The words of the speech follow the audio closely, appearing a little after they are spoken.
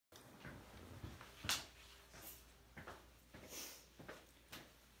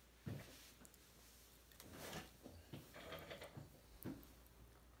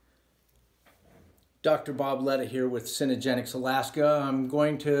Dr. Bob Letta here with Synergenics Alaska. I'm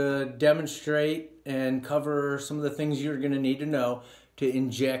going to demonstrate and cover some of the things you're going to need to know to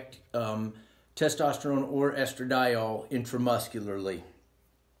inject testosterone or estradiol intramuscularly.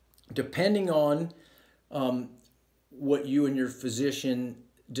 Depending on what you and your physician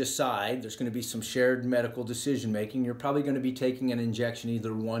decide, there's going to be some shared medical decision making. You're probably going to be taking an injection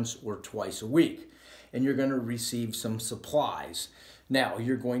either once or twice a week, and you're going to receive some supplies. Now,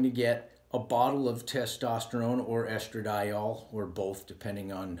 you're going to get a bottle of testosterone or estradiol, or both,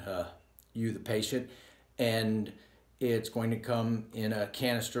 depending on you, the patient, and it's going to come in a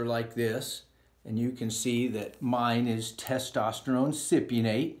canister like this, and you can see that mine is testosterone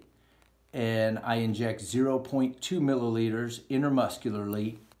cypionate, and I inject 0.2 milliliters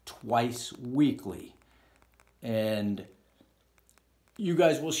intramuscularly twice weekly. And you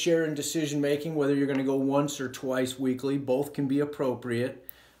guys will share in decision making whether you're going to go once or twice weekly. Both can be appropriate.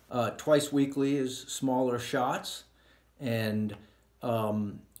 Twice weekly is smaller shots, and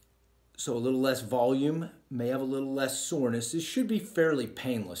so a little less volume, may have a little less soreness. This should be fairly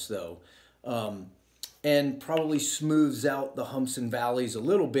painless though, and probably smooths out the humps and valleys a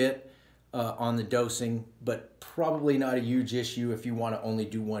little bit on the dosing, but probably not a huge issue if you want to only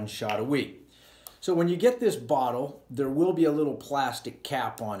do one shot a week. So when you get this bottle, there will be a little plastic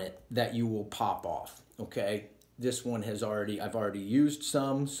cap on it that you will pop off, okay? This one I've already used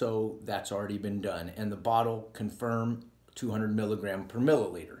some, so that's already been done. And the bottle confirm 200 milligram per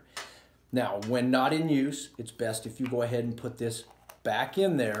milliliter. Now, when not in use, it's best if you go ahead and put this back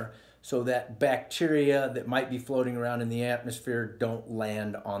in there so that bacteria that might be floating around in the atmosphere don't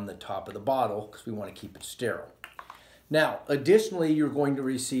land on the top of the bottle, because we want to keep it sterile. Now, additionally, you're going to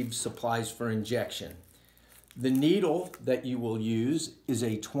receive supplies for injection. The needle that you will use is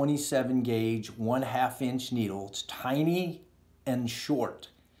a 27 gauge 1/2 inch needle. It's tiny and short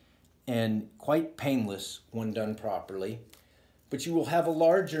and quite painless when done properly. But you will have a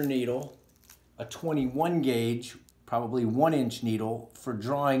larger needle, a 21 gauge, probably 1 inch needle for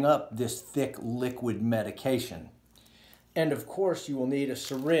drawing up this thick liquid medication. And of course you will need a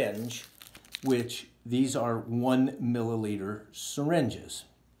syringe, which these are 1 milliliter syringes.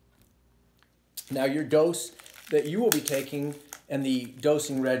 Now your dose that you will be taking and the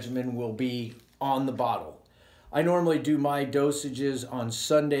dosing regimen will be on the bottle. I normally do my dosages on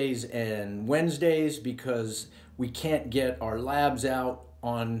Sundays and Wednesdays because we can't get our labs out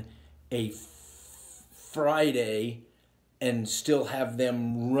on a Friday and still have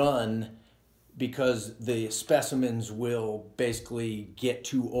them run, because the specimens will basically get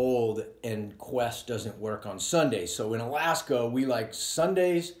too old and Quest doesn't work on Sundays. So in Alaska, we like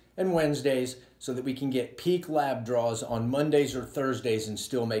Sundays and Wednesdays so that we can get peak lab draws on Mondays or Thursdays and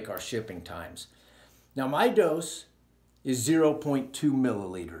still make our shipping times. Now my dose is 0.2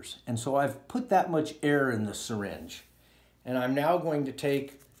 milliliters, and so I've put that much air in the syringe. And I'm now going to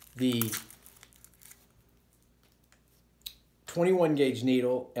take the 21 gauge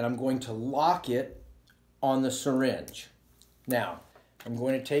needle and I'm going to lock it on the syringe. Now, I'm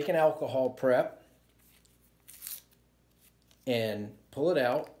going to take an alcohol prep and pull it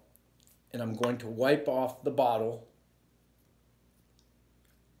out, and I'm going to wipe off the bottle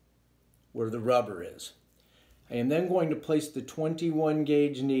where the rubber is. I am then going to place the 21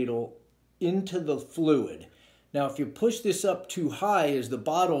 gauge needle into the fluid. Now, if you push this up too high as the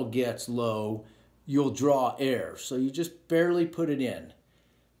bottle gets low, you'll draw air. So you just barely put it in.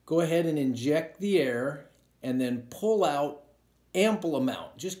 Go ahead and inject the air and then pull out ample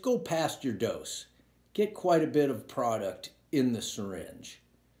amount. Just go past your dose. Get quite a bit of product in the syringe.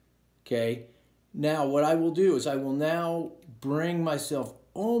 Okay, now what I will do is I will now bring myself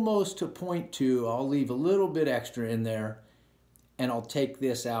almost to 0.2. I'll leave a little bit extra in there, and I'll take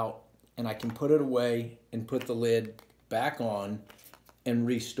this out and I can put it away and put the lid back on and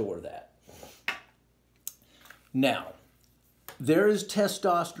restore that. Now, there is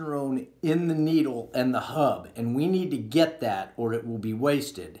testosterone in the needle and the hub, and we need to get that or it will be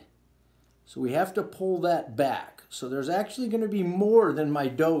wasted. So we have to pull that back. So there's actually going to be more than my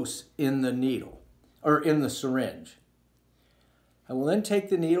dose in the needle, or in the syringe. I will then take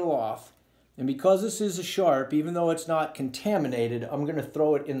the needle off, and because this is a sharp, even though it's not contaminated, I'm going to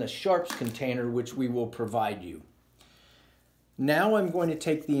throw it in the sharps container, which we will provide you. Now I'm going to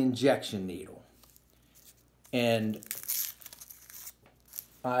take the injection needle, and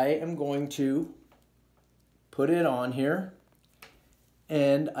I am going to put it on here,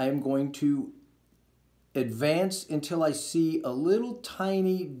 and I'm going to advance until I see a little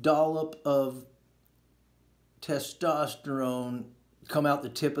tiny dollop of testosterone come out the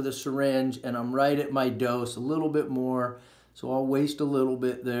tip of the syringe, and I'm right at my dose, a little bit more. So I'll waste a little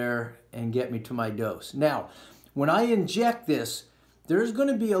bit there and get me to my dose. Now, when I inject this, there's going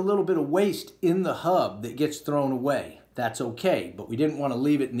to be a little bit of waste in the hub that gets thrown away. That's okay, but we didn't want to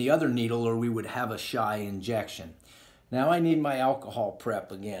leave it in the other needle or we would have a shy injection. Now I need my alcohol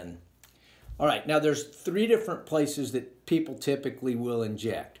prep again. All right, now there's 3 different places that people typically will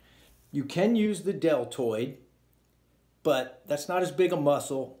inject. You can use the deltoid, but that's not as big a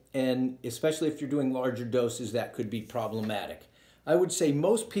muscle, and especially if you're doing larger doses, that could be problematic. I would say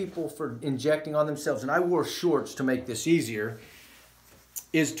most people, for injecting on themselves, and I wore shorts to make this easier,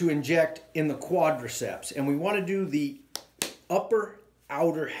 is to inject in the quadriceps. And we want to do the upper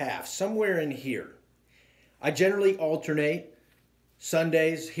outer half, somewhere in here. I generally alternate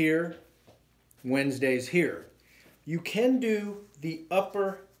Sundays here, Wednesdays here. You can do the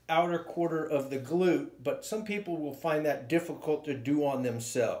upper outer quarter of the glute, but some people will find that difficult to do on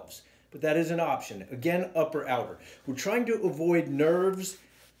themselves. But that is an option. Again, upper outer. We're trying to avoid nerves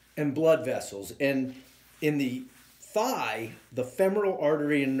and blood vessels. And in the thigh, the femoral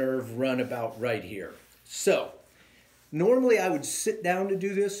artery and nerve run about right here. So normally I would sit down to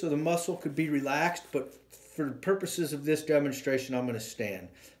do this so the muscle could be relaxed, but for the purposes of this demonstration, I'm going to stand.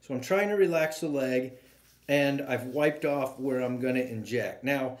 So I'm trying to relax the leg, and I've wiped off where I'm going to inject.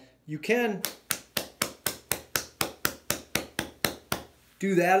 Now, you can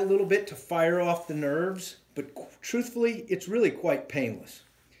do that a little bit to fire off the nerves, but truthfully, it's really quite painless.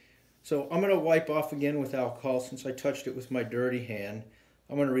 So I'm going to wipe off again with alcohol since I touched it with my dirty hand.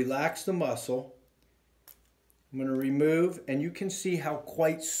 I'm going to relax the muscle. I'm going to remove, and you can see how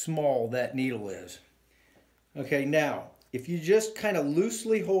quite small that needle is. Okay, now, if you just kind of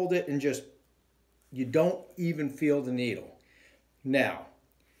loosely hold it and just, you don't even feel the needle. Now,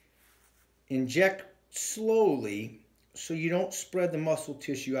 inject slowly so you don't spread the muscle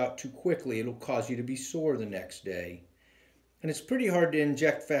tissue out too quickly. It'll cause you to be sore the next day. And it's pretty hard to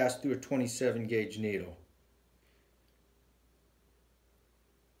inject fast through a 27 gauge needle.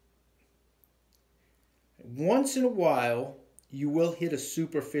 Once in a while, you will hit a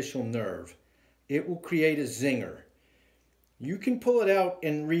superficial nerve. It will create a zinger. You can pull it out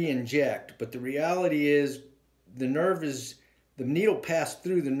and re-inject, but the reality is the needle passed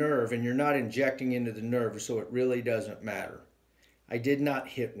through the nerve and you're not injecting into the nerve, so it really doesn't matter. I did not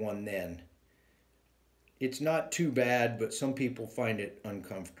hit one then. It's not too bad, but some people find it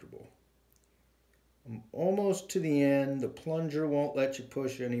uncomfortable. I'm almost to the end. The plunger won't let you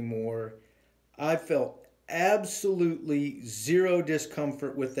push anymore. I felt absolutely zero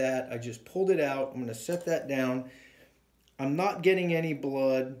discomfort with that. I just pulled it out. I'm going to set that down. I'm not getting any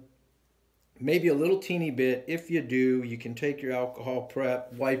blood, maybe a little teeny bit. If you do, you can take your alcohol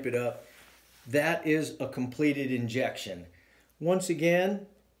prep, wipe it up. That is a completed injection. Once again,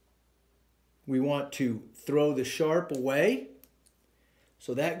 we want to throw the sharp away.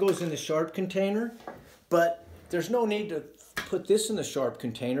 So that goes in the sharp container, but there's no need to put this in the sharp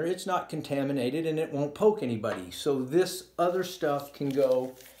container. It's not contaminated and it won't poke anybody. So this other stuff can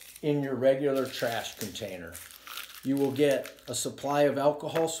go in your regular trash container. You will get a supply of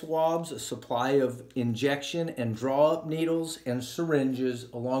alcohol swabs, a supply of injection and draw-up needles and syringes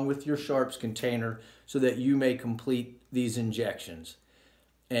along with your sharps container so that you may complete these injections.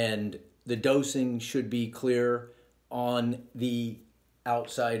 And the dosing should be clear on the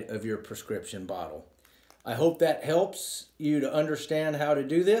outside of your prescription bottle. I hope that helps you to understand how to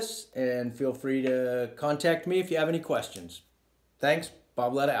do this, and feel free to contact me if you have any questions. Thanks,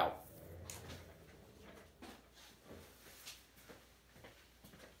 Bob Letta out.